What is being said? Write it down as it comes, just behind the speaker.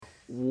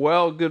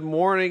Well, good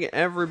morning,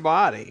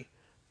 everybody.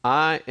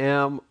 I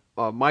am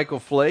Michael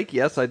Flake.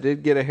 Yes, I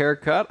did get a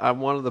haircut. I'm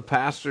one of the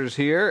pastors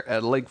here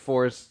at Lake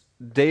Forest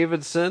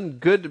Davidson.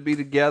 Good to be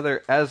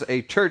together as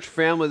a church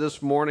family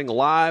this morning,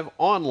 live,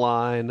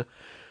 online,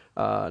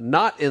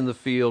 not in the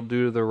field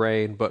due to the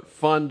rain, but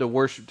fun to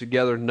worship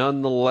together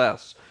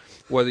nonetheless.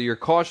 Whether you're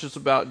cautious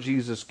about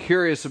Jesus,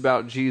 curious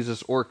about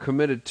Jesus, or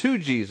committed to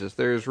Jesus,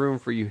 there is room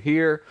for you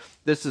here.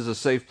 This is a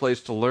safe place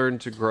to learn,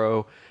 to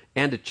grow,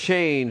 and to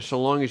change.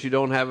 So long as you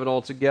don't have it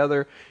all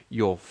together,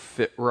 you'll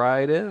fit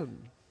right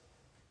in.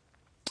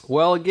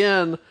 Well,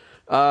 again,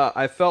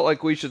 I felt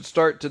like we should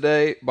start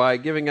today by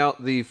giving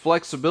out the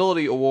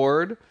Flexibility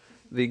Award.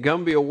 The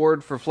Gumby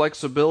Award for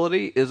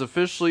Flexibility is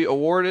officially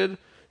awarded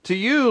to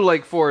you,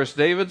 Lake Forest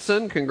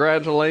Davidson.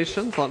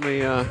 Congratulations. Let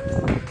me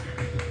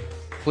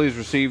please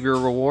receive your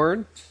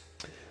reward.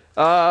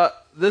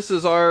 This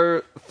is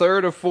our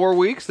third of 4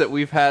 weeks that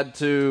we've had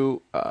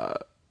to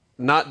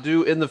not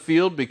do in the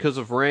field because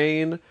of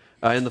rain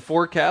in the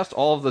forecast.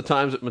 All of the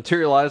times it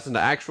materialized into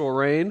actual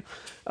rain,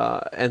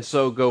 and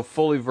so go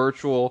fully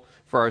virtual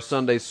for our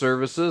Sunday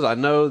services. I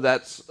know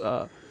that's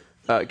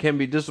can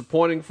be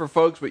disappointing for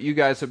folks, but you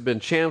guys have been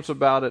champs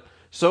about it.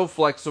 So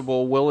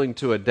flexible, willing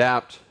to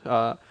adapt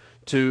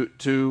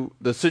to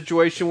the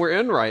situation we're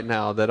in right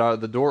now, that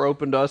the door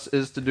open to us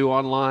is to do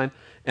online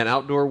and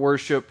outdoor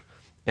worship,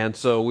 and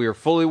so we are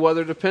fully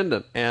weather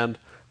dependent. And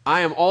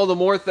I am all the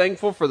more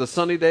thankful for the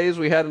sunny days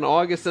we had in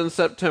August and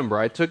September.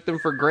 I took them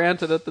for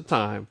granted at the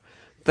time.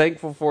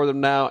 Thankful for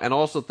them now, and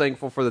also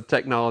thankful for the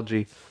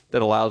technology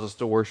that allows us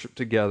to worship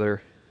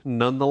together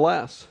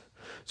nonetheless.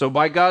 So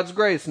by God's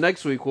grace,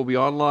 next week we'll be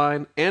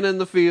online and in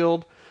the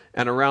field,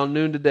 and around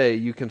noon today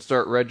you can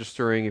start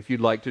registering if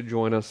you'd like to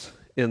join us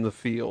in the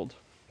field.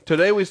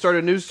 Today we start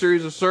a new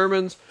series of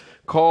sermons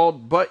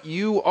called But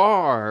You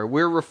Are.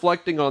 We're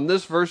reflecting on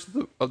this verse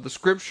of the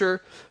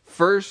scripture,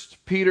 1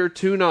 Peter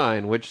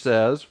 2:9, which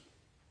says,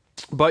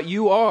 But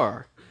you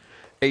are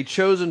a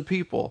chosen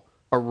people,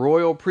 a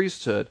royal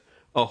priesthood,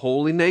 a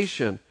holy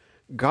nation,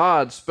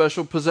 God's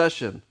special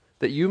possession,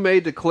 that you may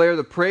declare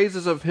the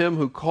praises of him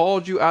who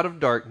called you out of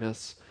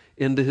darkness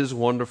into his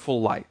wonderful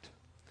light.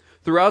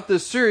 Throughout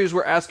this series,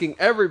 we're asking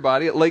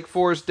everybody at Lake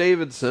Forest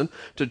Davidson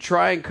to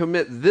try and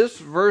commit this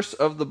verse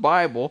of the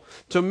Bible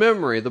to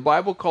memory. The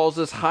Bible calls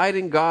this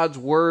hiding God's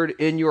word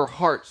in your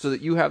heart so that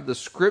you have the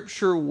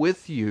scripture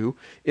with you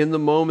in the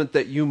moment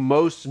that you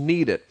most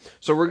need it.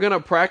 So we're going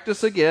to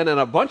practice again, and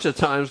a bunch of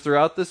times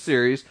throughout this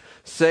series.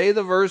 Say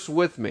the verse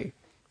with me.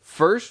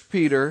 1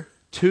 Peter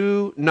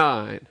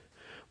 2:9.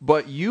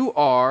 But you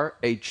are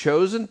a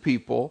chosen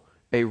people,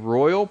 a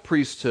royal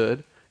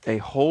priesthood, a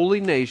holy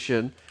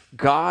nation,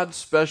 God's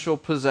special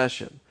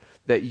possession,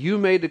 that you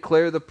may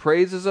declare the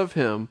praises of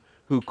him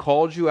who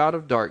called you out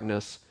of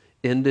darkness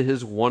into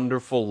his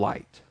wonderful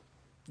light.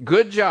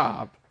 Good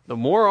job. The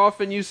more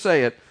often you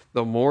say it,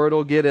 the more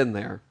it'll get in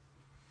there.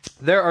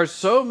 There are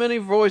so many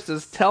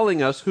voices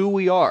telling us who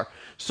we are,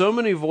 so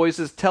many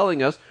voices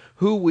telling us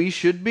who we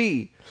should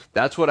be.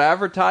 That's what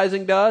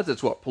advertising does.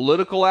 It's what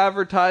political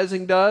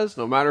advertising does.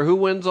 No matter who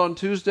wins on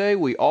Tuesday,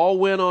 we all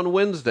win on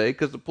Wednesday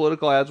because the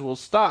political ads will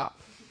stop.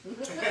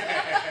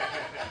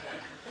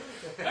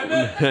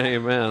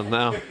 Amen.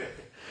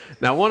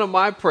 Now, one of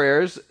my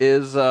prayers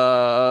is,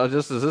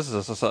 just as this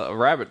is a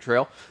rabbit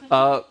trail,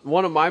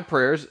 one of my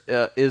prayers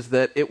is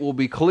that it will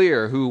be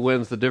clear who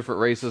wins the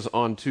different races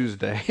on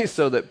Tuesday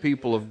so that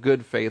people of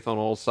good faith on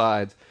all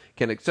sides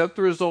can accept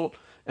the result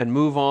and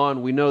move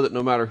on. We know that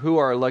no matter who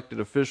our elected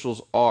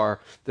officials are,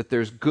 that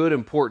there's good,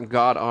 important,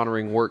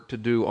 God-honoring work to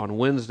do on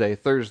Wednesday,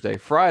 Thursday,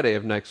 Friday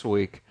of next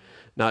week,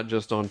 not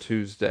just on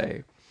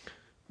Tuesday.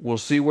 We'll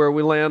see where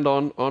we land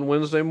on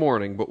Wednesday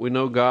morning, but we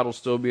know God will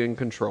still be in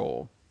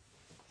control.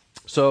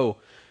 So,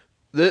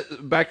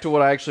 back to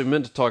what I actually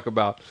meant to talk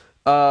about.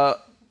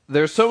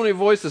 There's so many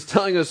voices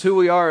telling us who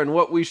we are and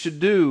what we should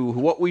do,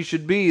 what we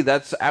should be.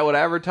 That's what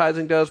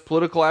advertising does,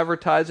 political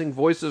advertising,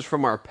 voices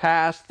from our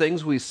past,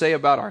 things we say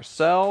about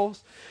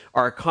ourselves,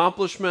 our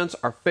accomplishments,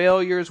 our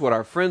failures, what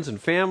our friends and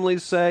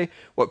families say,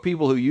 what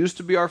people who used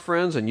to be our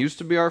friends and used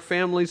to be our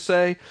families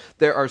say.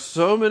 There are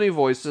so many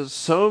voices,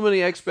 so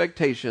many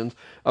expectations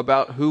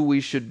about who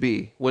we should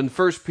be. When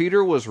 1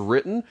 Peter was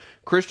written,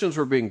 Christians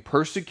were being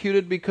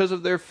persecuted because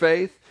of their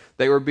faith.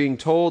 They were being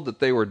told that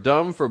they were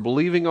dumb for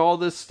believing all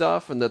this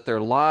stuff and that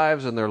their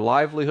lives and their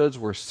livelihoods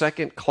were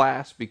second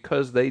class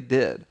because they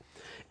did.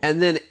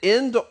 And then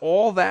into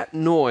all that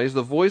noise,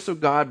 the voice of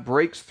God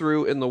breaks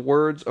through in the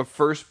words of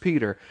 1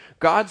 Peter.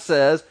 God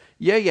says,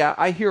 yeah,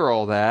 I hear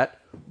all that,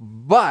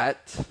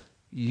 but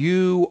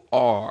you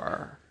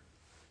are.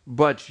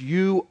 But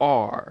you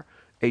are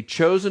a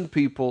chosen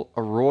people,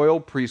 a royal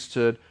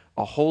priesthood,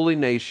 a holy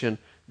nation,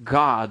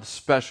 God's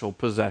special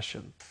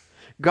possession.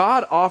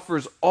 God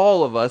offers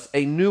all of us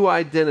a new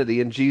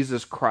identity in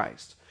Jesus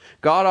Christ.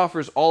 God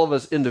offers all of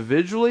us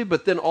individually,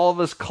 but then all of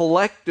us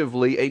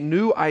collectively a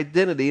new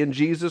identity in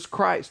Jesus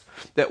Christ.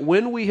 That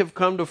when we have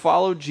come to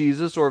follow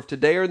Jesus, or if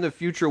today or in the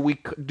future we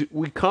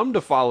come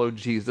to follow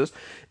Jesus,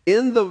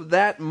 in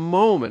that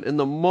moment, in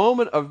the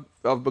moment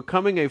of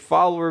becoming a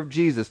follower of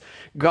Jesus,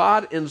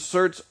 God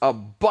inserts a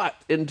but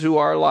into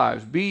our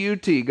lives.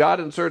 B-U-T. God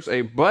inserts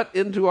a but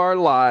into our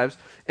lives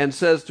and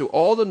says to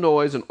all the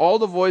noise and all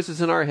the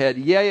voices in our head,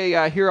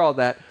 yeah, I hear all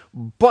that,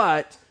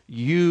 but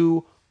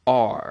you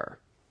are.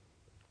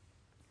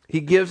 He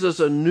gives us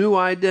a new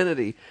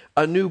identity,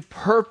 a new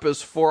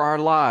purpose for our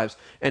lives.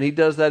 And he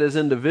does that as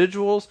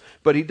individuals,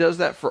 but he does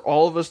that for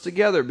all of us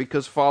together,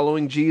 because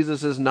following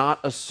Jesus is not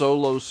a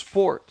solo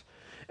sport.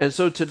 And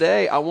so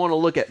today I want to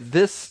look at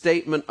this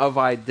statement of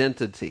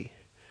identity.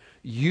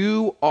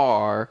 You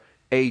are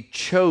a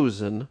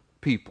chosen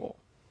people.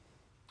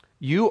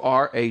 You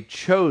are a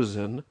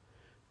chosen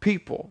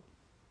people.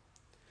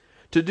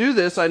 To do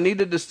this, I need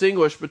to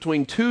distinguish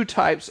between two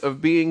types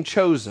of being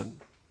chosen.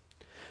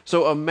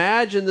 So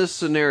imagine this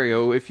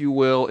scenario, if you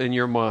will, in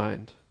your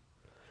mind.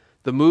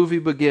 The movie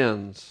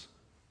begins.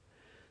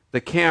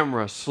 The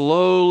camera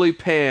slowly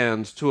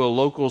pans to a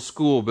local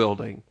school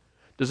building.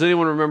 Does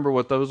anyone remember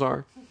what those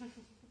are?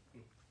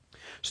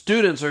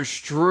 Students are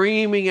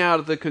streaming out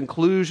at the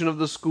conclusion of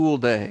the school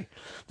day.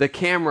 The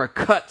camera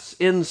cuts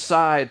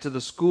inside to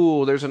the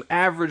school. There's an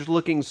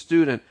average-looking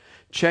student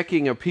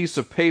checking a piece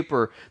of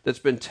paper that's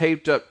been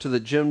taped up to the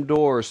gym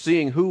door,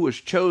 seeing who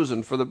was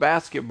chosen for the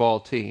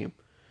basketball team.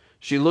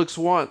 She looks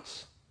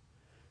once.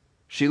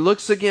 She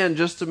looks again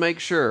just to make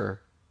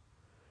sure.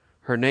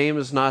 Her name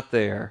is not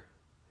there.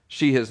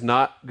 She is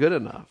not good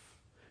enough.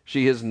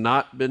 She has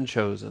not been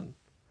chosen.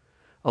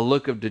 A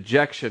look of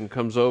dejection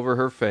comes over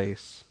her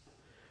face.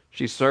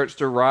 She starts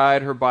to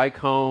ride her bike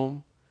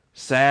home,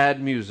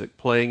 sad music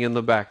playing in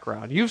the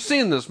background. You've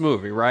seen this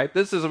movie, right?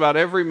 This is about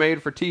every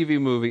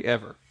made-for-TV movie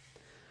ever.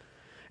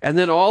 And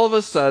then all of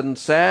a sudden,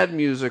 sad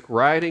music,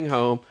 riding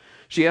home,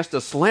 she has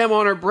to slam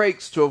on her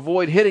brakes to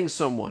avoid hitting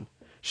someone.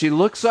 She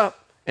looks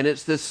up, and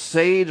it's this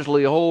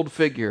sagely old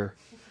figure.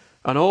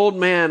 An old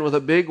man with a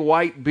big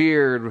white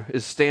beard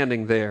is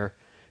standing there,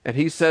 and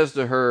he says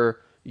to her,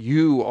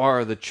 "You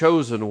are the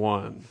chosen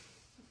one."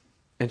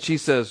 And she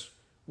says,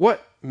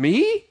 "What,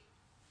 me?"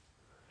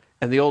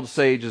 And the old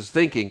sage is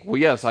thinking,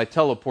 well, yes, I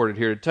teleported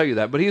here to tell you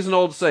that. But he's an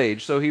old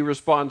sage, so he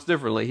responds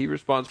differently. He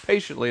responds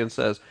patiently and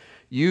says,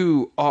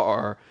 "You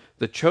are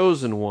the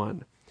chosen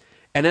one."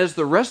 And as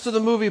the rest of the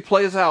movie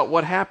plays out,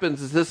 what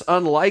happens is this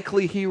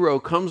unlikely hero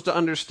comes to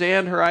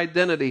understand her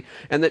identity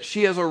and that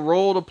she has a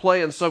role to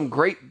play in some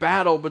great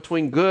battle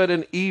between good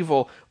and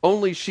evil.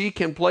 Only she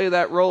can play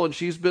that role, and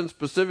she's been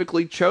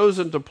specifically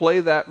chosen to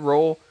play that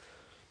role.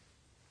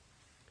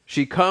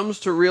 She comes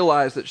to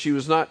realize that she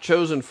was not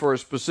chosen for a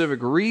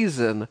specific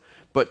reason,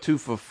 but to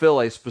fulfill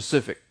a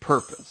specific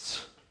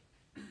purpose.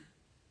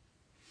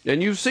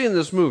 And you've seen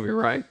this movie,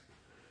 right?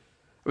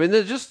 I mean,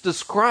 just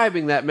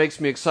describing that makes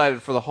me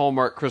excited for the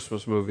Hallmark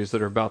Christmas movies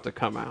that are about to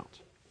come out.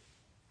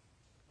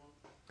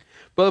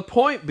 But the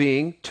point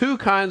being, two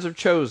kinds of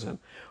chosen.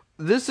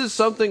 This is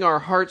something our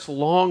hearts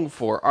long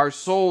for, our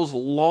souls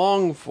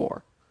long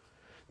for.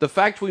 The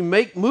fact we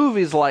make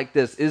movies like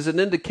this is an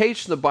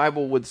indication, the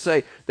Bible would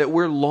say, that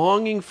we're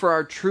longing for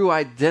our true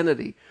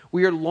identity.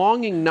 We are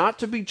longing not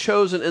to be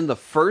chosen in the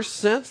first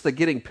sense, the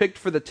getting picked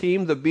for the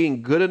team, the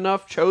being good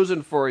enough,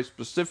 chosen for a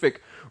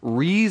specific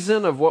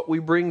reason of what we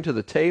bring to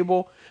the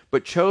table,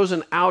 but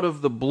chosen out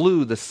of the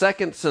blue, the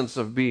second sense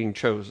of being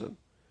chosen.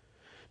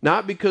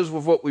 Not because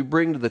of what we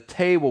bring to the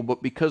table,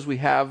 but because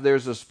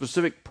there's a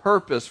specific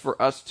purpose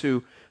for us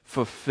to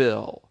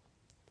fulfill.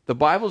 The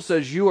Bible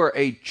says you are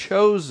a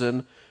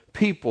chosen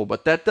people,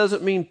 but that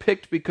doesn't mean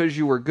picked because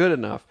you were good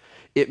enough.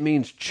 It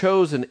means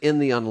chosen in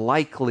the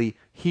unlikely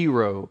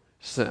hero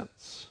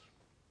sense.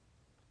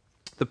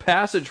 The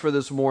passage for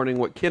this morning,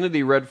 what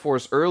Kennedy read for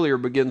us earlier,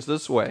 begins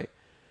this way.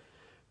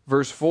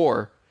 Verse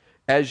 4,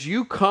 "As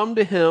you come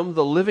to him,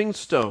 the living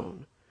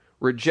stone,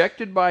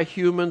 rejected by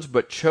humans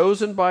but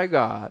chosen by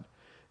God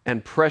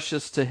and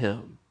precious to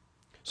him."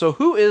 So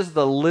who is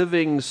the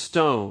living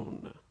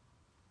stone?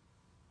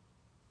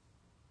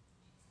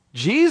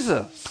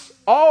 Jesus.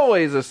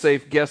 Always a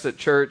safe guess at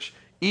church,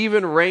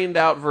 even rained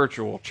out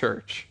virtual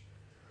church.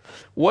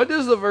 What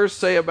does the verse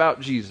say about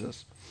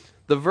Jesus?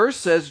 The verse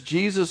says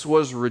Jesus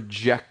was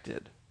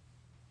rejected.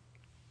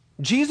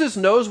 Jesus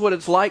knows what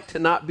it's like to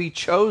not be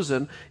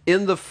chosen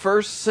in the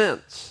first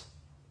sense.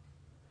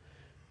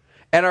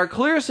 And our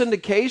clearest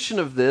indication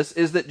of this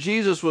is that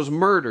Jesus was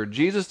murdered.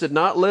 Jesus did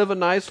not live a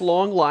nice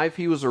long life.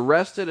 He was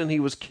arrested and he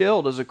was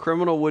killed as a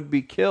criminal would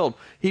be killed.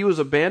 He was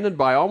abandoned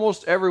by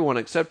almost everyone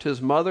except his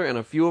mother and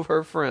a few of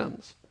her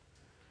friends.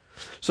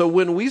 So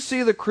when we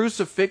see the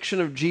crucifixion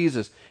of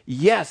Jesus,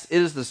 yes,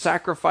 it is the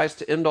sacrifice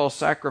to end all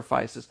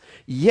sacrifices.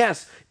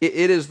 Yes,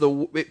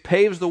 it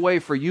paves the way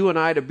for you and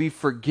I to be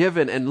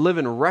forgiven and live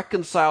in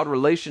reconciled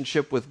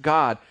relationship with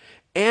God.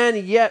 And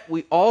yet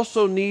we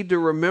also need to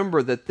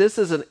remember that this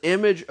is an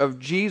image of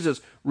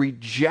Jesus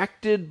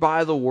rejected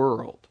by the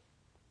world.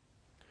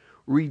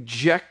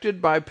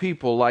 rejected by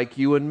people like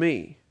you and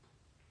me.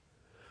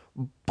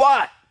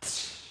 But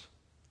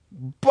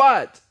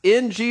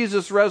in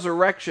Jesus'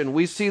 resurrection,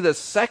 we see the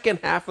second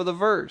half of the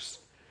verse.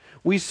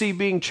 We see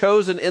being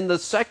chosen in the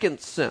second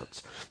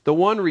sense. The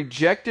one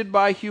rejected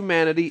by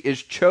humanity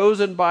is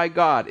chosen by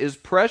God, is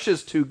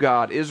precious to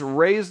God, is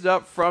raised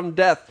up from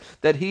death,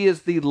 that he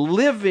is the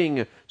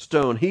living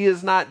stone. He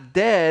is not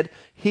dead,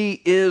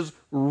 he is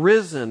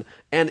risen.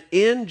 And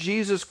in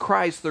Jesus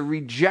Christ, the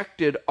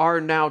rejected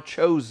are now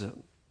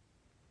chosen.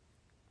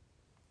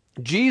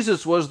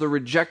 Jesus was the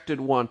rejected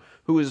one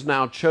who is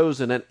now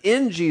chosen. And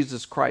in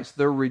Jesus Christ,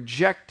 the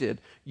rejected,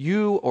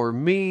 you or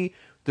me,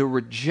 the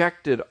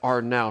rejected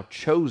are now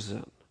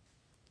chosen.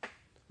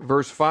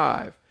 Verse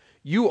 5,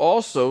 you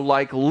also,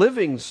 like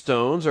living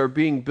stones, are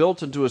being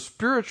built into a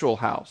spiritual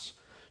house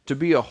to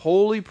be a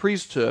holy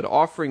priesthood,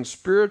 offering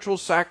spiritual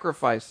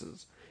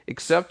sacrifices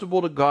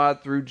acceptable to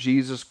God through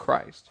Jesus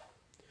Christ.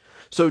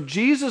 So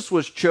Jesus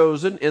was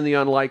chosen in the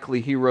unlikely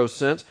hero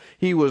sense.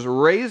 He was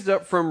raised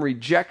up from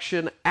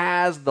rejection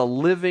as the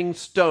living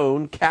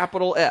stone,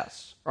 capital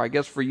S, or I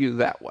guess for you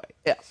that way,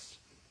 S.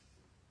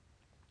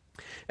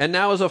 And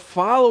now as a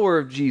follower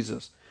of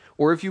Jesus,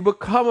 or if you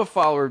become a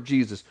follower of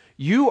Jesus,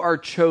 you are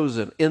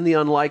chosen in the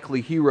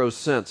unlikely hero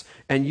sense,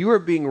 and you are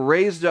being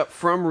raised up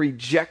from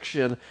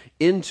rejection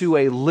into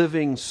a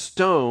living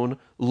stone,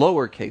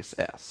 lowercase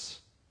s.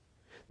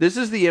 This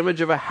is the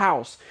image of a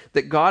house,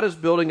 that God is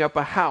building up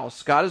a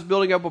house. God is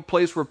building up a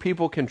place where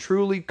people can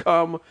truly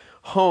come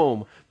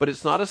home. But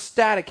it's not a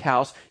static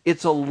house,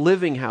 it's a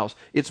living house.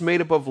 It's made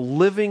up of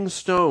living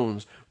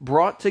stones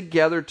brought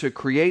together to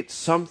create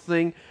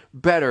something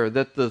better,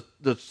 that the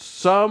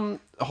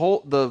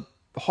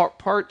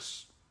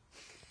parts,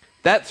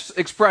 that's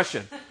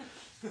expression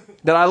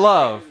that I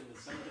love.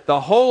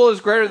 The whole is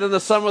greater than the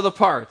sum of the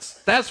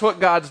parts. That's what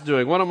God's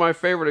doing. One of my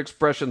favorite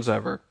expressions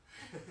ever.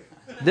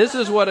 This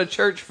is what a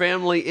church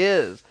family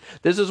is.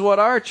 This is what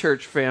our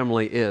church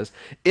family is.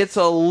 It's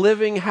a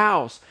living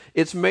house.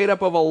 It's made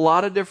up of a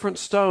lot of different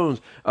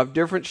stones, of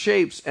different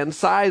shapes and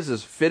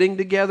sizes, fitting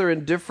together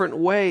in different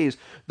ways.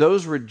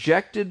 Those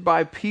rejected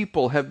by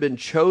people have been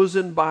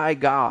chosen by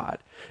God,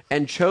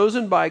 and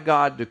chosen by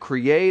God to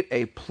create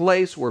a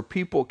place where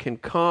people can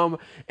come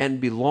and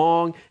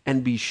belong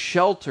and be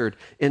sheltered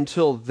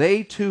until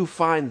they too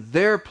find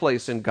their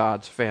place in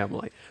God's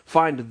family,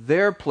 find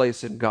their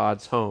place in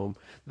God's home.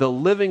 The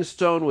living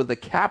stone with a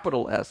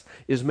capital S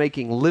is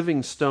making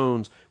living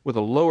stones with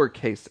a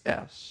lowercase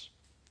s.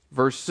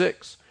 Verse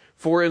 6,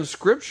 for in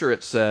Scripture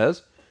it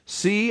says,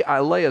 see, I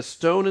lay a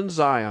stone in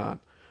Zion,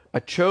 a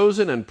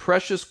chosen and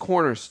precious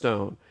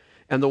cornerstone,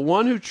 and the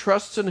one who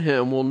trusts in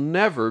him will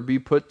never be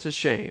put to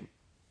shame.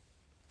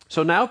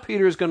 So now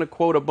Peter is going to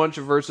quote a bunch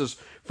of verses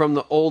from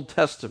the Old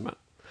Testament.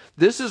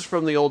 This is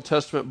from the Old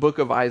Testament book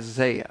of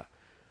Isaiah.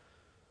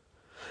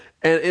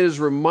 And it is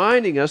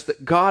reminding us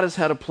that God has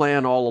had a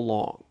plan all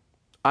along.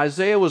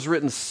 Isaiah was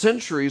written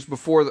centuries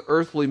before the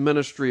earthly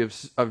ministry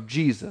of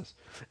Jesus.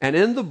 And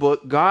in the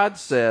book, God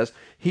says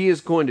he is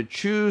going to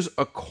choose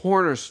a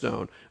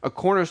cornerstone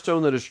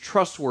that is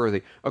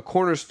trustworthy, a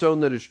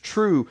cornerstone that is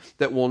true,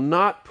 that will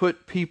not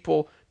put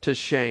people to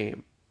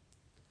shame.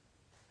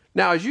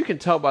 Now, as you can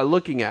tell by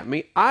looking at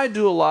me, I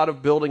do a lot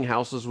of building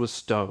houses with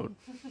stone.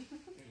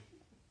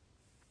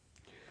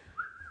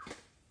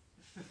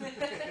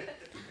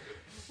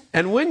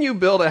 And when you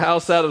build a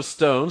house out of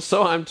stone,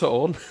 so I'm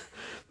told,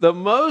 the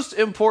most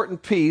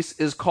important piece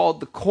is called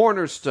the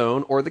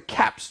cornerstone or the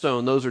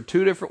capstone. Those are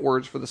two different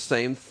words for the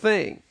same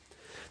thing.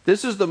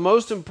 This is the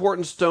most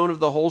important stone of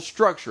the whole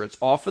structure. It's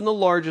often the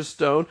largest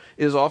stone.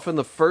 It is often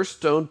the first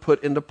stone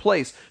put into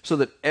place, so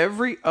that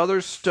every other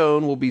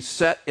stone will be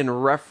set in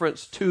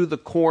reference to the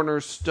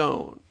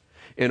cornerstone.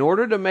 In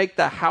order to make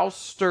the house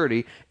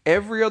sturdy,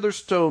 every other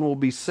stone will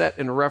be set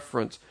in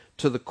reference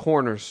to the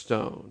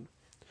cornerstone.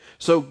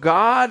 So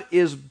God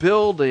is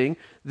building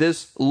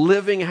this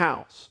living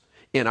house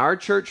in our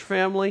church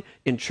family,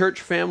 in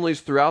church families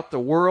throughout the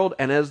world,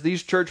 and as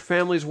these church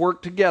families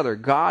work together,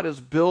 God is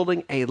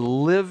building a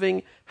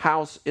living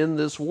house in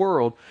this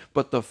world.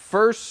 But the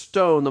first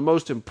stone, the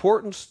most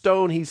important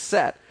stone he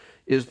set,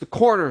 is the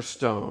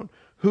cornerstone.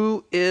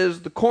 Who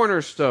is the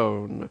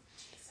cornerstone?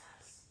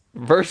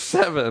 Verse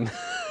 7.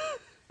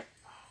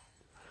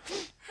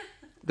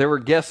 There were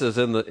guesses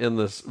in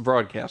this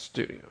broadcast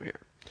studio here.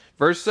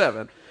 Verse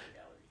 7.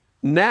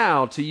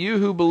 Now, to you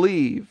who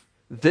believe,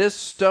 this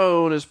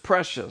stone is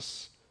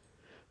precious.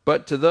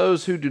 But to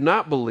those who do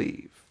not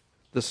believe,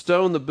 the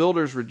stone the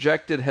builders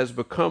rejected has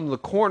become the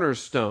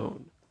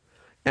cornerstone,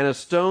 and a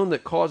stone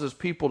that causes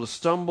people to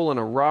stumble, and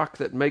a rock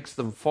that makes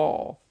them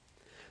fall.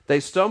 They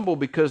stumble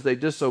because they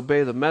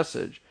disobey the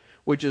message,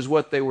 which is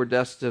what they were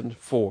destined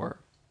for.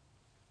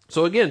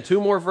 So again,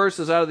 two more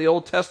verses out of the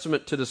Old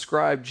Testament to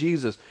describe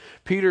Jesus.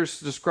 Peter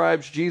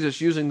describes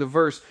Jesus using the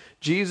verse,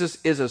 Jesus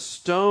is a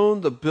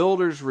stone the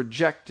builders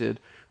rejected,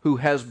 who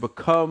has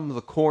become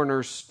the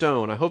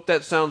cornerstone. I hope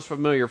that sounds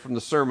familiar from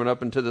the sermon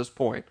up until this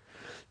point.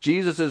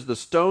 Jesus is the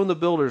stone the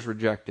builders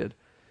rejected,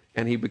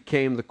 and he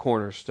became the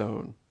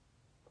cornerstone.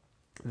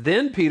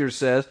 Then Peter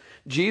says,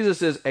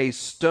 Jesus is a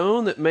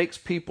stone that makes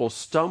people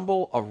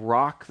stumble, a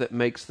rock that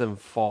makes them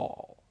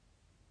fall.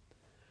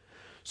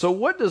 So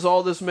what does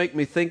all this make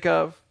me think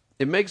of?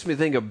 It makes me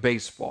think of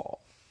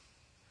baseball.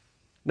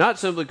 Not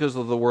simply because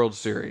of the World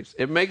Series.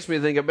 It makes me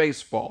think of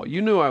baseball.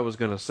 You knew I was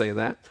going to say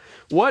that.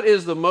 What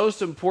is the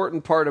most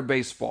important part of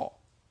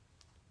baseball?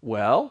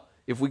 Well,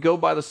 if we go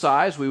by the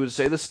size, we would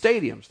say the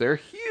stadiums. They're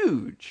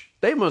huge.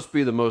 They must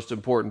be the most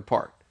important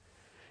part.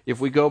 If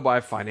we go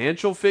by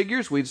financial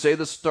figures, we'd say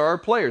the star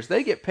players.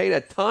 They get paid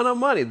a ton of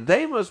money.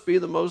 They must be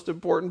the most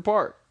important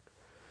part.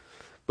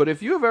 But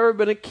if you have ever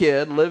been a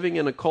kid living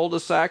in a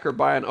cul-de-sac or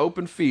by an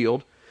open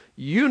field,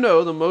 you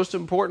know the most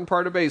important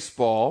part of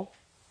baseball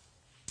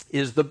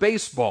is the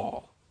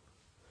baseball.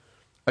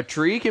 A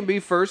tree can be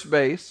first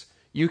base.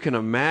 You can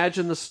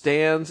imagine the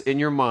stands in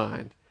your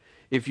mind.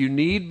 If you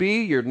need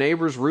be, your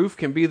neighbor's roof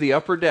can be the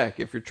upper deck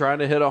if you're trying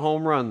to hit a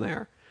home run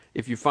there.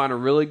 If you find a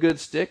really good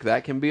stick,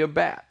 that can be a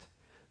bat.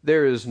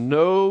 There is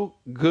no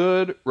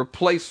good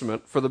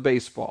replacement for the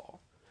baseball.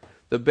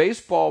 The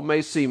baseball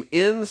may seem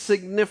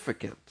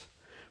insignificant,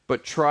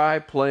 but try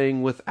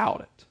playing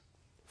without it.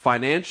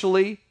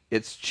 Financially,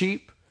 it's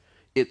cheap,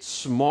 it's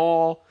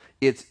small,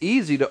 it's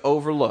easy to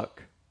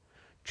overlook.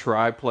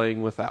 Try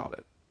playing without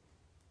it.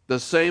 The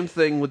same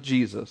thing with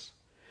Jesus.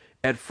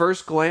 At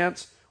first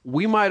glance,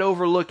 we might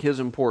overlook his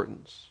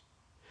importance.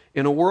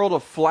 In a world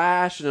of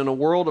flash and in a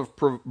world of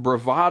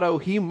bravado,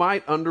 he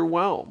might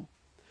underwhelm.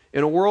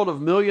 In a world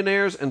of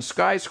millionaires and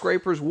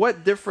skyscrapers,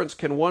 what difference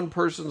can one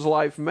person's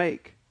life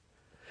make?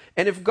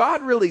 And if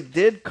God really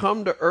did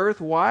come to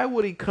earth, why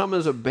would he come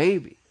as a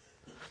baby?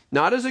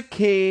 Not as a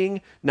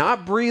king,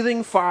 not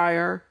breathing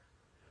fire,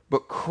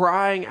 but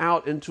crying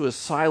out into a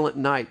silent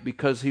night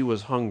because he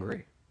was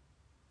hungry.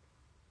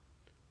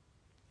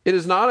 It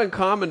is not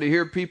uncommon to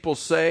hear people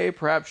say,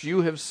 perhaps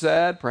you have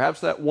said,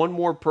 perhaps that one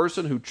more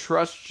person who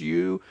trusts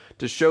you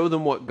to show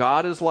them what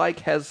God is like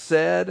has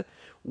said,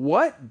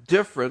 what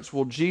difference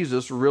will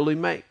Jesus really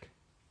make?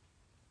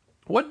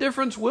 What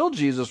difference will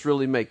Jesus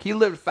really make? He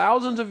lived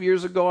thousands of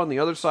years ago on the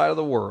other side of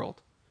the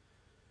world.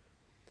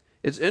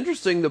 It's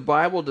interesting the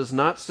Bible does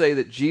not say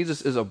that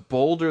Jesus is a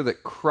boulder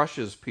that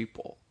crushes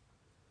people.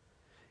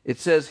 It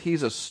says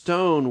he's a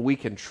stone we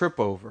can trip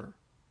over.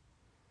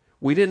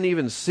 We didn't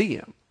even see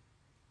him.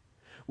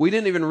 We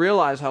didn't even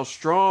realize how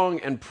strong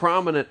and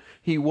prominent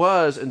he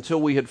was until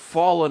we had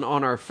fallen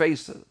on our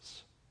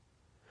faces.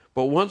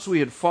 But once we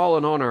had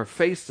fallen on our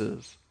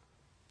faces,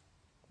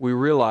 we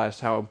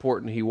realized how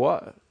important he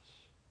was.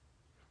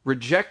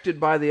 Rejected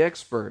by the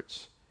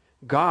experts,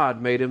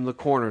 God made him the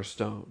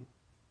cornerstone.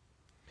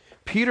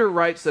 Peter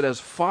writes that as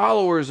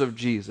followers of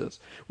Jesus,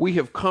 we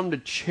have come to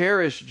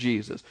cherish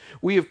Jesus.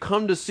 We have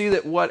come to see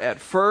that what at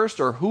first,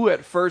 or who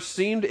at first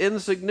seemed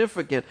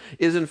insignificant,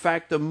 is in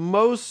fact the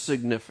most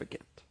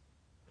significant.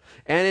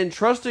 And in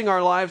trusting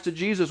our lives to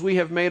Jesus, we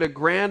have made a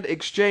grand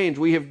exchange.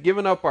 We have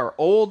given up our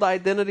old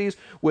identities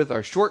with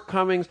our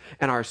shortcomings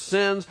and our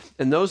sins,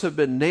 and those have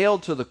been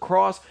nailed to the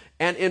cross.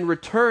 And in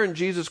return,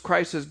 Jesus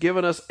Christ has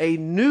given us a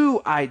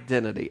new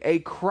identity, a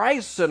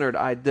Christ-centered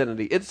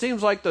identity. It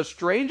seems like the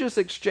strangest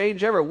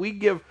exchange ever. We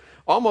give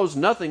almost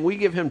nothing. We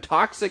give him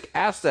toxic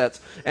assets,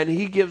 and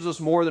he gives us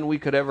more than we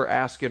could ever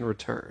ask in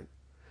return.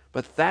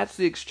 But that's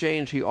the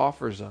exchange he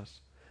offers us.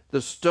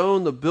 The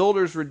stone the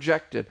builders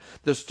rejected,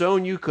 the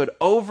stone you could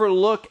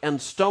overlook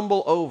and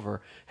stumble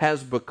over,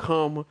 has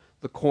become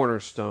the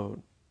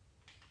cornerstone.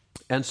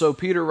 And so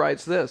Peter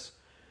writes this,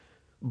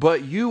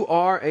 "But you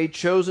are a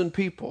chosen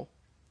people,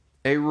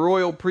 a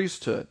royal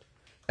priesthood,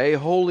 a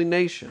holy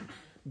nation,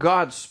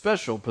 God's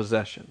special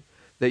possession,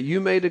 that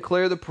you may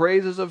declare the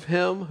praises of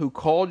him who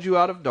called you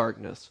out of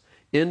darkness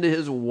into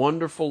his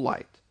wonderful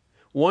light.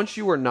 Once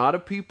you were not a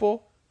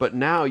people, but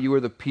now you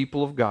are the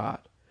people of God.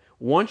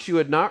 Once you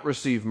had not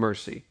received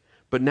mercy,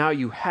 but now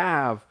you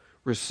have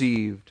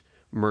received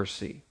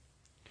mercy."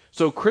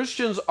 So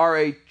Christians are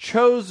a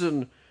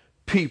chosen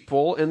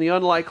people in the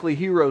unlikely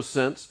hero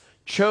sense,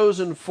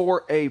 chosen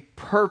for a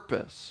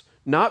purpose.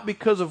 Not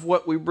because of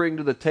what we bring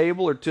to the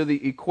table or to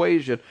the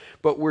equation,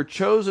 but we're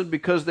chosen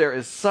because there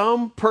is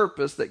some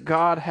purpose that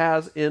God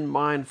has in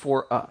mind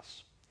for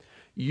us.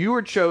 You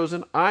are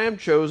chosen, I am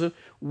chosen,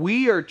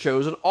 we are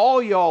chosen,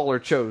 all y'all are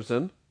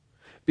chosen,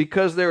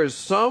 because there is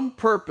some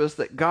purpose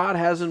that God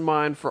has in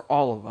mind for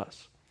all of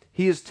us.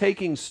 He is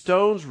taking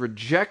stones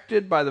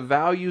rejected by the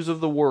values of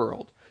the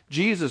world,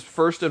 Jesus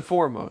first and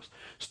foremost,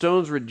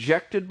 stones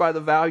rejected by the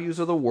values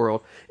of the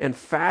world, and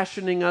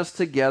fashioning us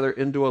together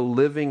into a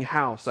living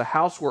house, a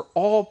house where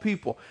all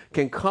people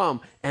can come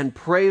and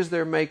praise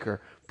their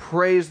Maker,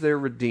 praise their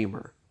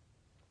Redeemer.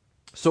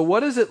 So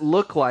what does it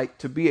look like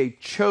to be a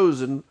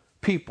chosen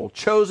people,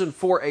 chosen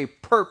for a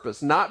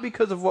purpose, not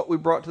because of what we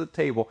brought to the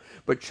table,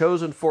 but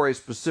chosen for a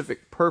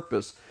specific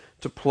purpose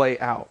to play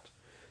out?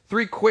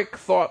 3 quick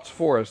thoughts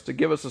for us to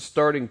give us a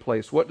starting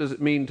place. What does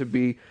it mean to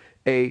be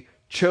a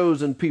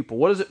chosen people?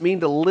 What does it mean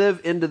to live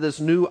into this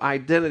new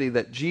identity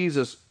that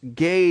Jesus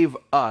gave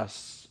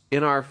us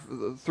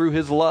through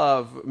his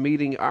love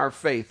meeting our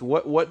faith?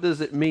 What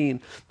does it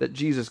mean that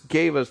Jesus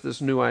gave us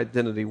this new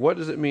identity? What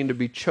does it mean to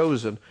be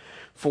chosen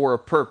for a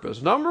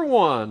purpose? Number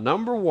one,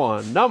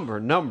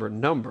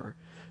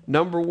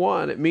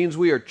 it means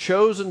we are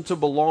chosen to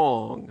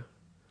belong.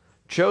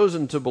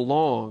 Chosen to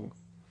belong.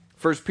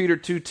 1 Peter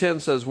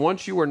 2:10 says,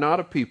 once you were not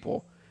a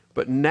people,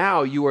 but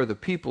now you are the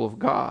people of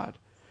God.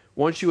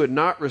 Once you had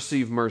not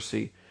received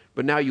mercy,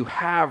 but now you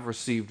have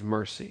received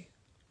mercy.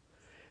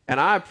 And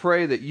I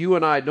pray that you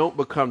and I don't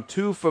become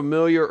too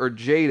familiar or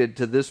jaded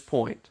to this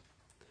point,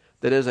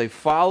 that as a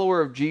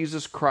follower of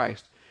Jesus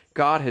Christ,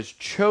 God has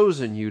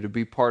chosen you to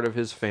be part of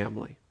his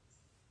family.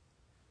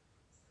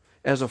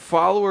 As a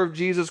follower of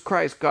Jesus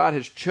Christ, God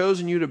has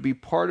chosen you to be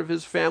part of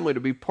his family, to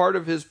be part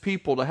of his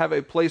people, to have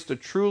a place to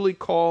truly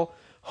call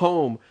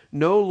home.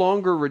 No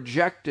longer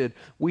rejected.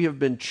 We have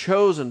been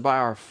chosen by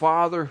our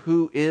Father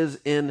who is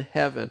in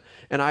heaven.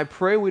 And I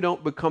pray we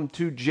don't become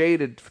too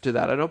jaded to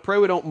that. I pray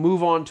we don't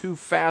move on too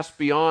fast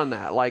beyond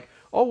that. Like,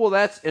 oh, well,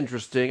 that's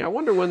interesting. I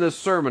wonder when this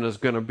sermon is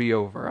going to be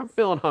over. I'm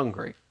feeling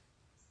hungry.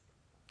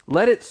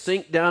 Let it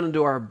sink down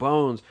into our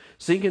bones,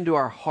 sink into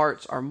our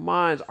hearts, our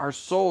minds, our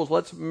souls.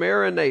 Let's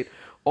marinate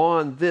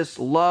on this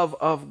love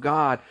of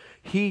God.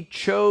 He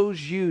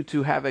chose you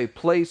to have a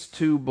place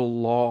to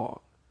belong.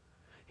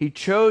 He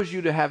chose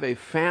you to have a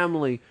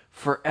family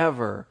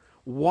forever.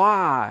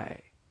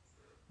 Why?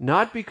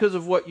 Not because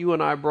of what you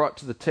and I brought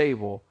to the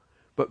table,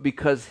 but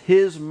because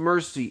his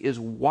mercy is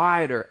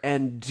wider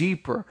and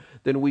deeper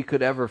than we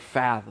could ever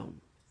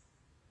fathom.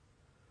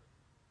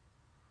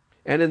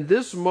 And in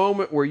this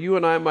moment where you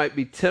and I might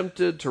be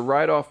tempted to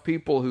write off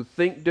people who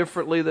think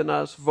differently than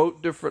us,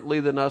 vote differently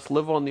than us,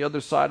 live on the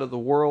other side of the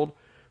world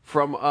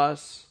from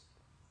us,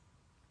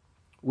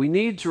 we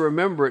need to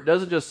remember it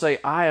doesn't just say,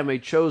 I am a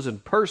chosen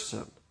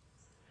person.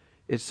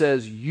 It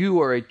says,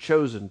 you are a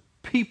chosen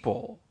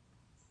people.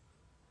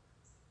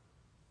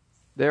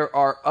 There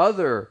are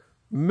other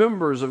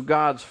members of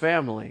God's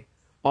family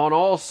on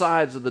all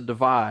sides of the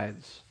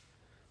divides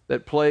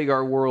that plague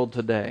our world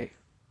today.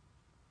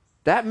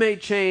 That may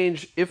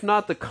change, if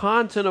not the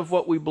content of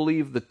what we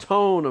believe, the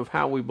tone of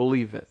how we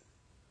believe it.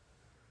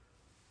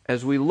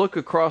 As we look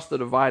across the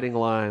dividing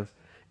lines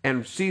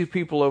and see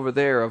people over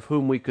there of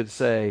whom we could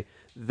say,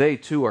 they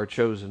too are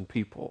chosen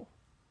people.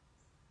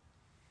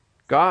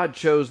 God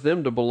chose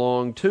them to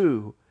belong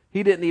too.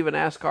 He didn't even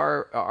ask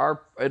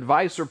our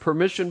advice or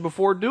permission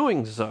before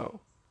doing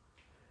so.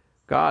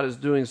 God is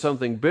doing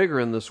something bigger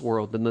in this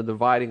world than the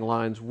dividing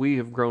lines we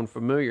have grown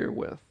familiar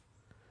with.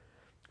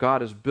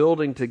 God is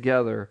building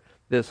together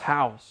this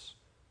house,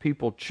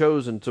 people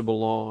chosen to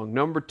belong.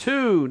 Number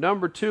two,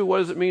 what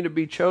does it mean to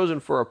be chosen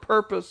for a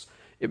purpose?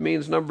 It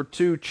means, number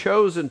two,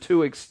 chosen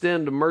to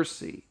extend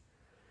mercy.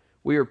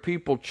 We are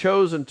people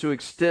chosen to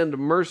extend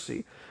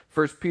mercy.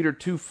 1 Peter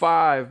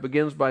 2:5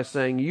 begins by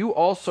saying, you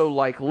also,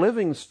 like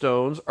living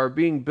stones, are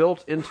being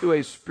built into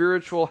a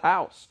spiritual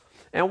house.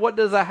 And what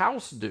does a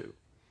house do?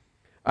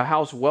 A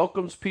house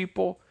welcomes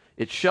people,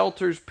 it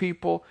shelters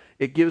people,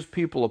 it gives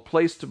people a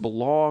place to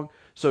belong.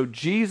 So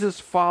Jesus'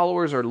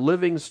 followers are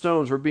living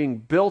stones. We're being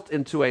built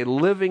into a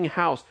living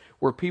house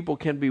where people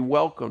can be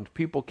welcomed,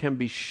 people can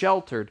be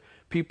sheltered,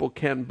 people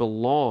can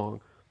belong.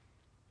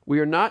 We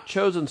are not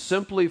chosen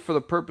simply for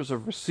the purpose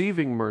of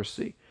receiving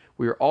mercy.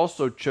 We are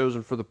also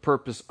chosen for the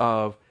purpose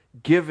of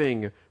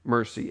giving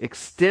mercy,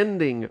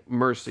 extending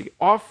mercy,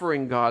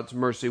 offering God's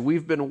mercy.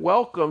 We've been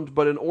welcomed,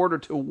 but in order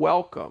to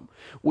welcome.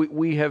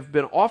 We have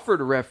been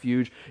offered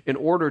refuge in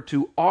order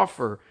to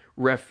offer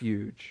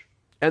refuge.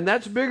 And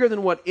that's bigger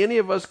than what any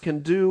of us can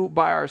do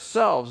by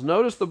ourselves.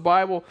 Notice the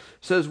Bible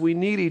says we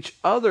need each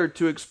other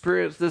to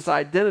experience this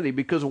identity,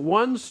 because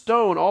one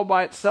stone all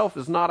by itself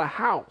is not a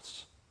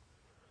house.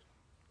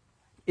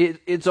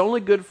 It's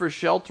only good for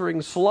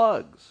sheltering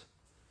slugs.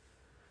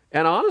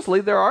 And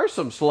honestly, there are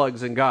some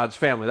slugs in God's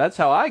family. That's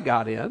how I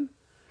got in.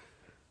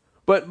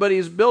 But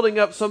he's building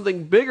up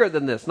something bigger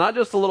than this. Not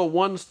just a little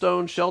one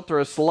stone shelter,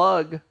 a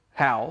slug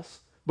house,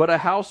 but a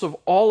house of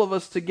all of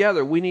us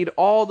together. We need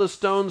all the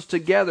stones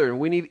together. And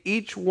we need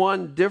each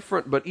one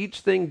different, but each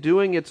thing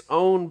doing its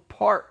own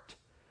part,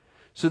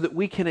 so that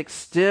we can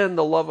extend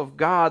the love of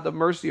God, the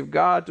mercy of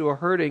God, to a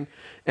hurting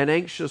and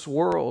anxious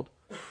world.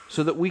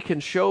 So that we can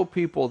show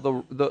people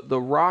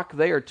the rock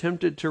they are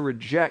tempted to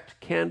reject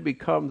can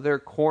become their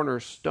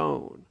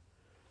cornerstone.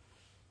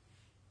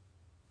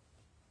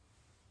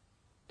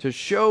 To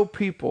show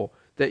people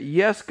that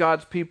yes,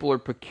 God's people are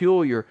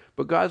peculiar,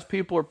 but God's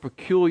people are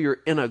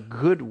peculiar in a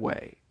good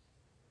way.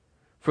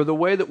 For the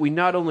way that we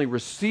not only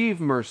receive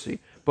mercy,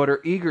 but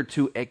are eager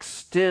to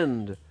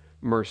extend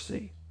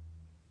mercy.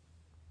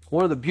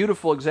 One of the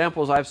beautiful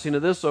examples I've seen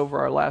of this over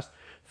our last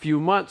few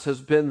months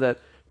has been that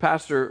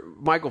Pastor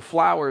Michael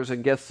Flowers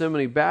in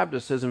Gethsemane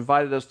Baptist has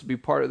invited us to be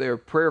part of their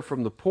prayer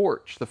from the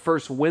porch the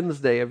first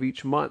Wednesday of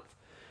each month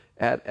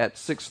at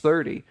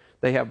 6:30.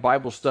 They have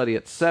Bible study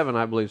at 7,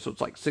 I believe, so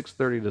it's like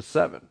 6:30 to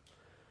 7.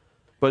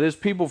 But as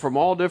people from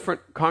all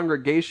different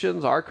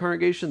congregations, our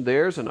congregation,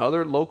 theirs, and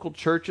other local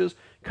churches,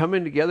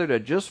 coming together to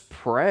just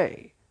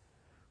pray.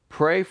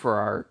 Pray for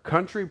our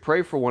country.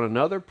 Pray for one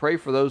another. Pray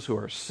for those who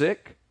are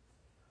sick.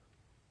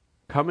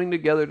 Coming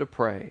together to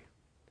pray.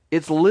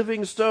 It's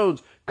living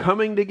stones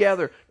coming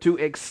together to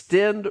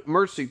extend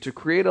mercy, to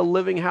create a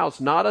living house.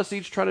 Not us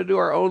each trying to do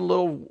our own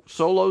little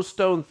solo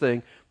stone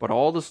thing, but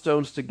all the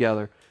stones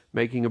together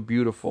making a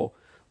beautiful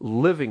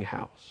living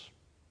house.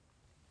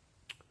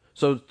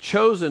 So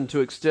chosen to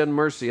extend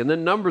mercy. And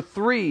then number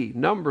three,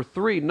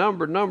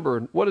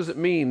 what does it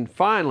mean?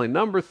 Finally,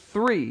 number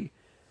three,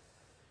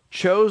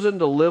 chosen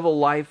to live a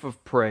life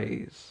of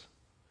praise.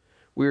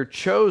 We are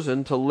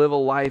chosen to live a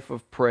life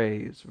of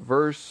praise.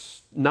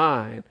 Verse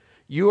 9,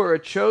 you are a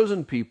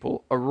chosen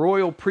people, a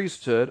royal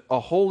priesthood, a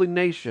holy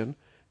nation,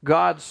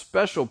 God's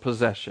special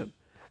possession,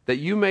 that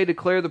you may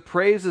declare the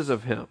praises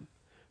of him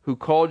who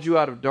called you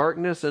out of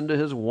darkness into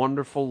his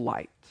wonderful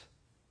light.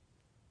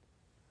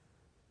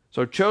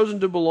 So chosen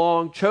to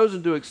belong,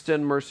 chosen to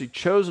extend mercy,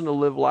 chosen to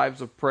live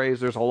lives of praise.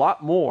 There's a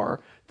lot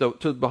more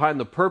behind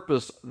the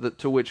purpose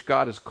to which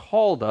God has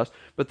called us,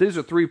 but these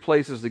are three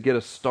places to get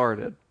us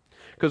started.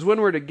 Because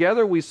when we're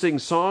together, we sing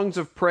songs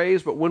of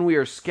praise, but when we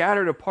are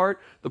scattered apart,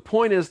 the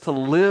point is to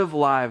live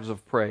lives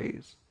of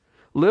praise.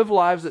 Live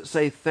lives that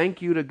say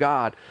thank you to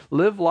God.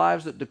 Live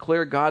lives that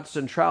declare God's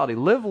centrality.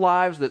 Live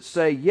lives that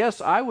say,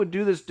 yes, I would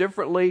do this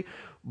differently,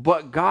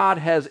 but God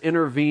has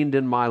intervened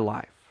in my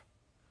life.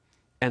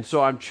 And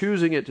so I'm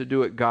choosing it to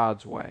do it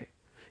God's way.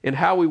 In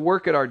how we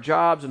work at our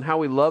jobs, and how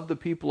we love the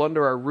people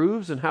under our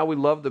roofs, and how we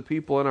love the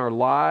people in our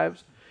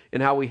lives,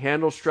 and how we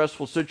handle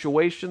stressful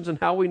situations, and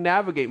how we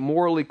navigate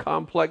morally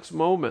complex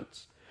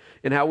moments,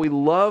 and how we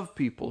love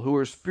people who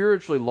are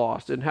spiritually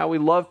lost, and how we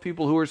love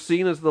people who are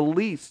seen as the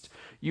least.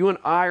 You and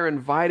I are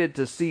invited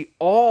to see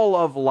all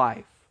of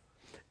life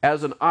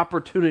as an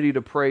opportunity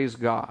to praise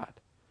God.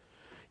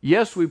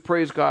 Yes, we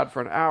praise God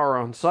for an hour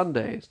on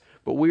Sundays,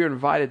 but we are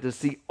invited to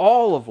see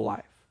all of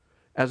life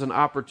as an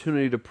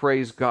opportunity to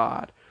praise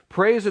God.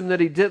 Praise him that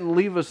he didn't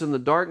leave us in the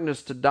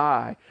darkness to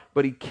die,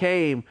 but he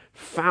came,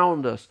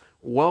 found us,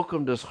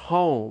 welcomed us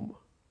home.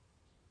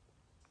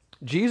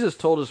 Jesus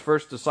told his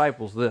first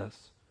disciples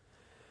this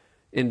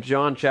in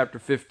John chapter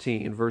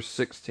 15, verse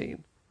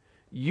 16.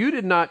 You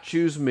did not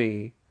choose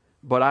me,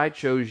 but I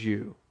chose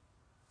you,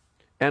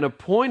 and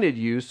appointed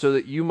you so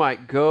that you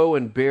might go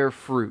and bear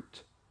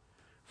fruit,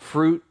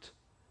 fruit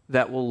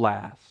that will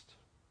last.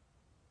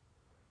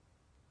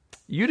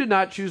 You did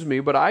not choose me,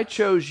 but I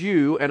chose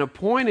you and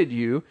appointed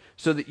you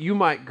so that you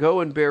might go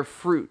and bear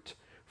fruit,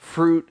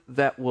 fruit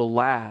that will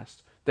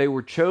last. They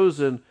were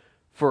chosen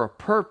for a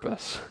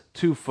purpose,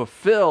 to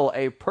fulfill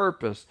a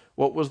purpose.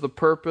 What was the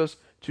purpose?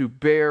 To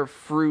bear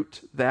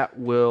fruit that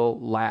will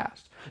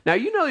last. Now,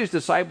 you know these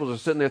disciples are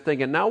sitting there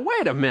thinking, now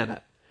wait a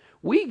minute.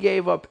 We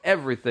gave up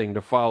everything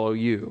to follow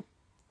you.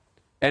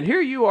 And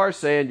here you are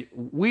saying,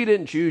 we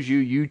didn't choose you,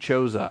 you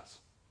chose us.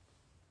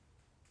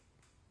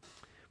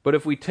 But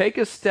if we take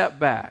a step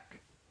back,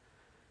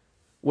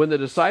 when the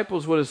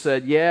disciples would have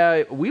said,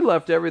 yeah, we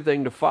left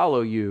everything to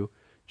follow you,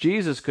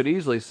 Jesus could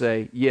easily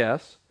say,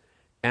 yes,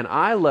 and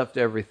I left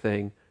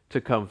everything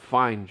to come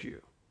find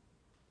you.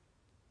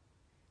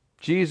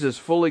 Jesus,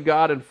 fully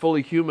God and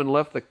fully human,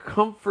 left the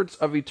comforts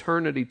of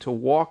eternity to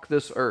walk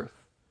this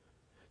earth,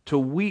 to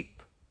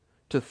weep,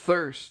 to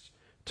thirst,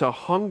 to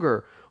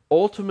hunger,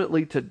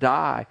 ultimately to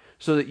die,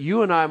 so that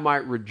you and I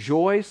might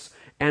rejoice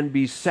and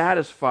be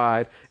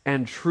satisfied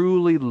and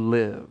truly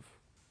live.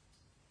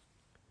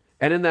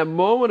 And in that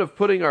moment of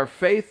putting our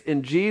faith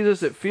in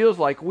Jesus, it feels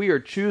like we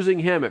are choosing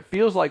him. It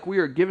feels like we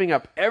are giving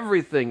up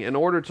everything in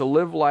order to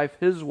live life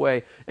his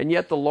way. And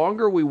yet the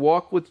longer we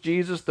walk with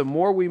Jesus, the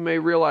more we may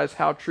realize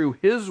how true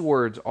his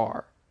words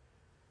are.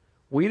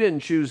 We didn't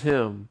choose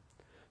him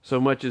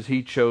so much as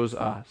he chose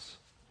us.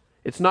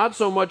 It's not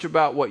so much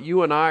about what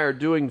you and I are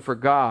doing for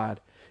God.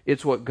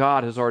 It's what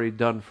God has already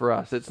done for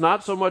us. It's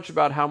not so much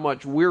about how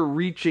much we're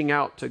reaching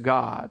out to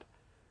God,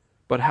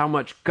 but how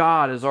much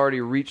God has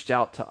already reached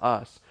out to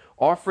us,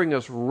 offering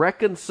us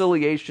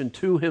reconciliation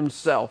to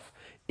himself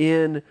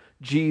in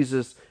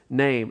Jesus'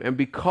 name. And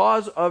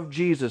because of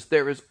Jesus,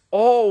 there is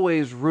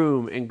always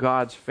room in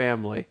God's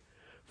family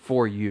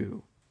for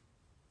you.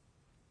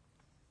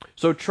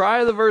 So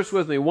try the verse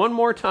with me one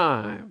more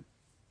time.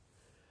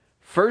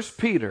 1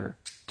 Peter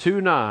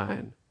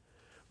 2:9.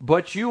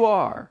 But you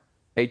are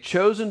a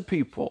chosen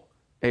people,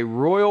 a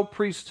royal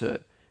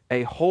priesthood,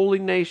 a holy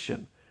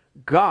nation,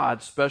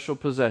 God's special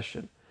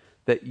possession,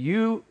 that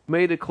you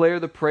may declare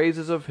the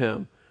praises of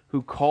him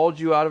who called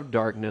you out of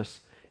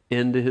darkness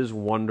into his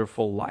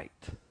wonderful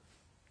light.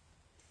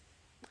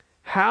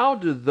 How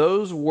do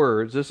those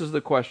words, this is the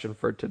question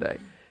for today,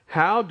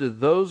 how do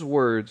those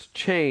words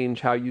change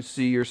how you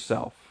see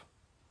yourself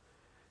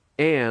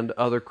and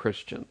other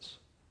Christians?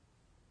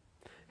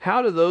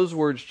 How do those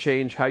words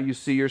change how you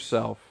see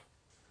yourself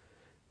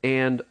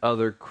and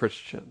other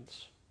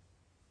Christians?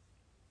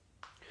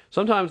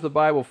 Sometimes the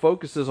Bible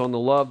focuses on the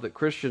love that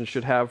Christians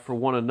should have for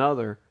one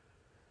another,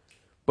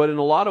 but in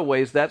a lot of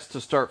ways that's to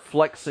start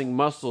flexing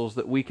muscles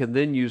that we can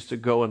then use to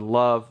go and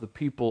love the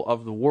people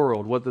of the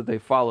world, whether they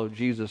follow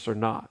Jesus or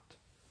not.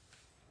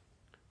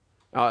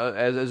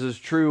 as is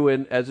true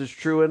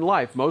in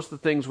life. Most of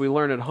the things we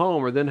learn at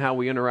home are then how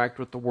we interact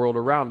with the world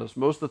around us.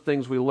 Most of the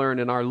things we learn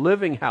in our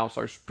living house,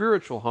 our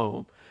spiritual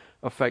home,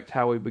 affect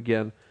how we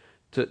begin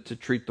to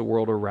treat the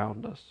world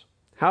around us.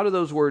 How do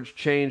those words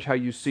change how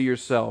you see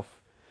yourself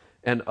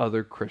and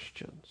other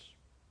Christians?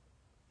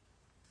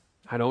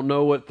 I don't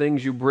know what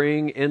things you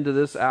bring into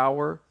this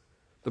hour,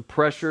 the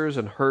pressures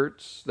and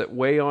hurts that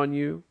weigh on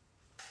you.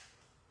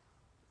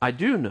 I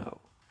do know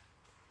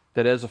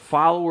that as a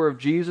follower of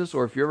Jesus,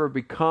 or if you ever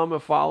become a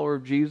follower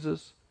of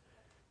Jesus,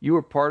 you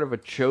are part of a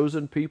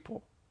chosen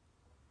people.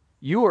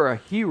 You are a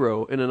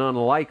hero in an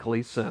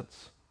unlikely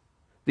sense.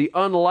 The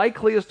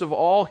unlikeliest of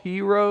all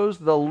heroes,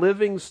 the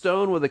living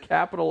stone with a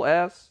capital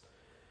S,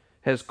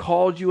 has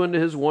called you into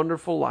his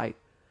wonderful light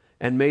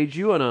and made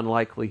you an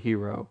unlikely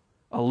hero,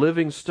 a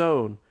living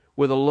stone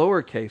with a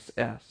lowercase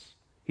s.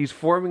 He's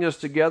forming us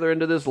together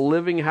into this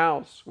living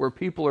house where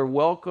people are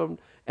welcomed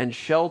and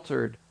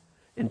sheltered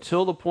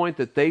until the point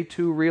that they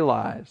too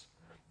realize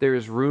there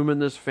is room in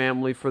this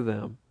family for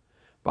them.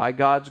 By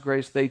God's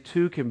grace, they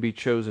too can be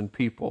chosen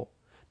people,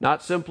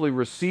 not simply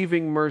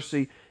receiving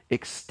mercy,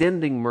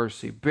 extending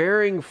mercy,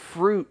 bearing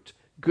fruit,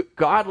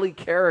 godly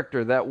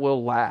character that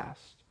will last.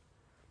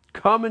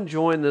 Come and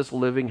join this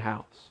living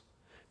house.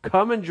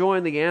 Come and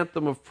join the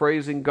anthem of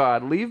praising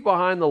God. Leave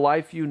behind the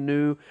life you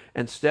knew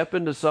and step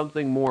into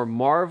something more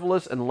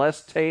marvelous and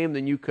less tame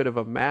than you could have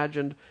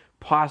imagined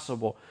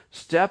possible.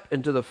 Step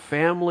into the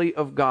family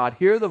of God.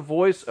 Hear the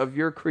voice of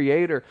your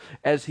Creator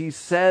as He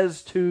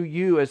says to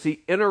you, as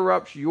He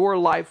interrupts your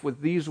life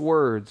with these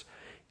words,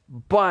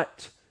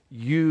 "But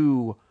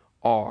you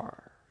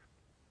are."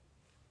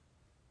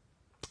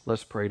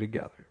 Let's pray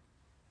together.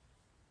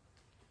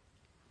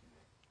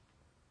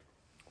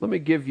 Let me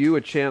give you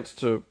a chance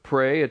to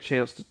pray, a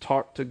chance to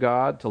talk to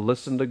God, to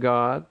listen to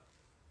God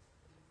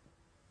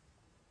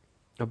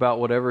about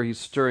whatever He's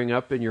stirring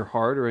up in your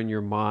heart or in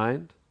your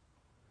mind.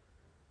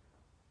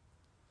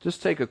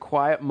 Just take a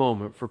quiet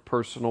moment for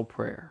personal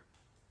prayer.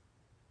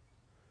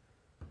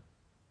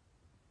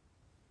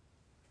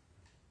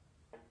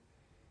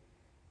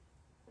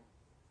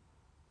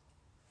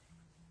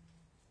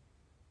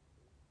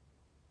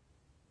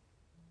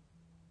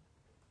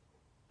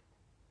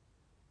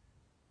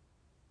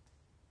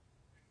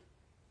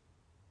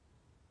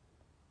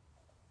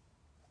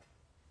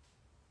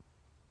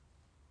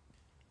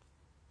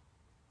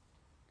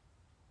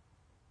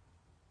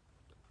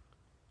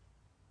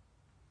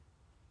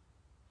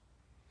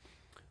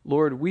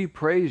 Lord, we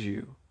praise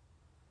you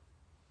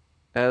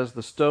as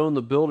the stone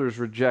the builders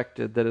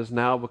rejected that has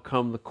now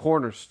become the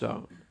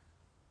cornerstone.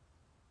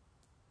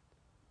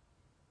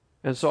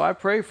 And so I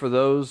pray for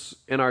those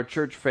in our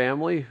church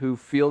family who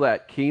feel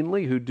that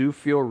keenly, who do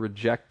feel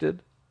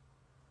rejected,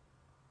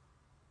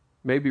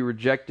 maybe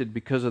rejected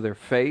because of their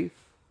faith,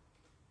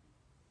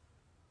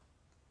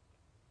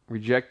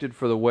 rejected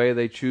for the way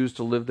they choose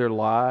to live their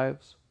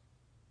lives,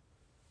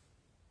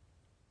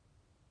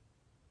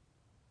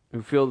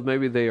 who feel that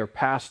maybe they are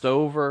passed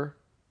over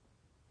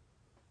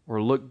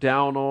or looked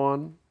down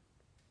on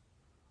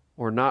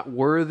or not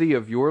worthy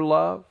of your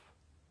love.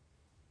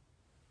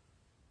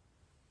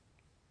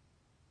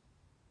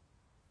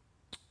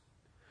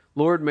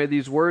 Lord, may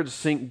these words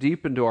sink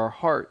deep into our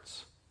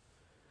hearts,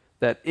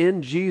 that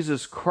in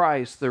Jesus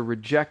Christ the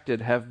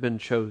rejected have been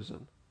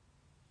chosen.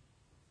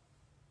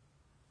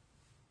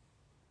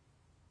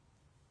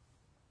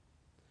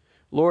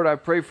 Lord, I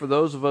pray for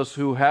those of us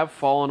who have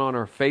fallen on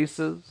our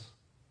faces,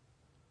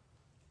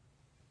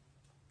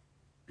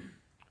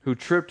 who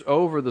tripped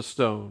over the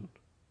stone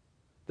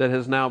that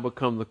has now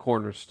become the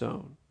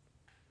cornerstone,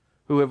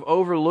 who have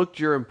overlooked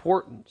your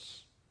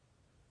importance,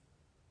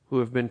 who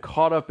have been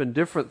caught up in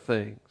different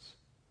things,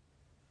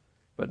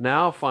 but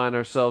now find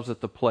ourselves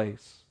at the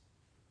place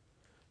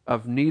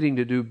of needing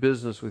to do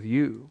business with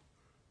you.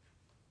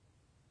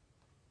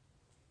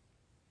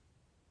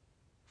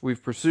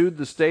 We've pursued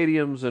the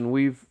stadiums and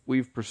we've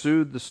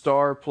pursued the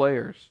star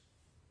players.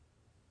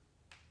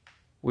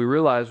 We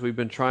realize we've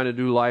been trying to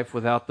do life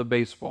without the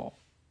baseball,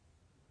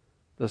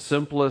 the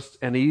simplest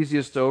and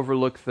easiest to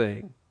overlook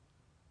thing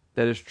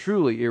that is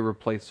truly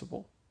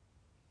irreplaceable.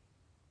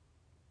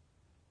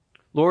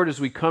 Lord, as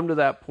we come to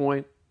that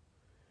point,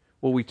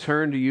 will we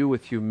turn to you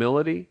with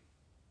humility,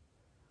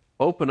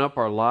 open up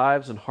our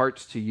lives and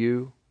hearts to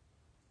you,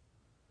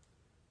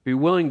 be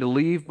willing to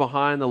leave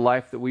behind the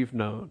life that we've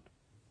known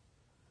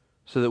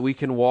so that we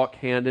can walk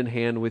hand in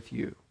hand with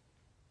you.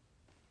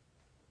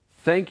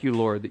 Thank you,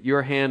 Lord, that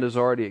your hand is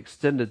already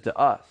extended to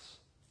us,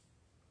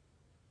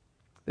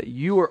 that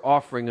you are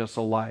offering us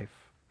a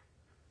life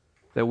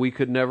that we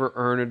could never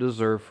earn or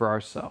deserve for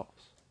ourselves.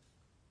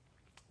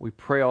 We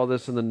pray all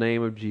this in the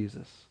name of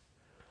Jesus.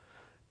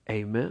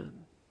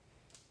 Amen.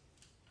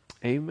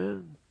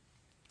 Amen.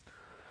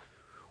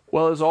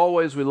 Well, as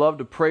always, we love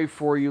to pray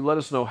for you. Let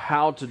us know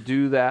how to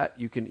do that.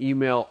 You can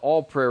email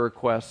all prayer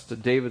requests to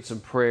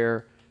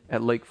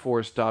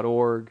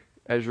davidsonprayer@lakeforest.org.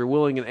 As you're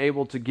willing and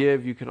able to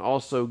give, you can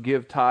also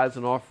give tithes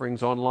and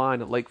offerings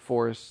online at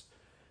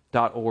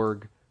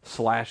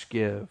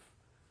lakeforest.org/give.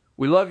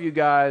 We love you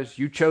guys.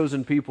 You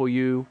chosen people,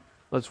 you.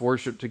 Let's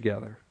worship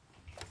together.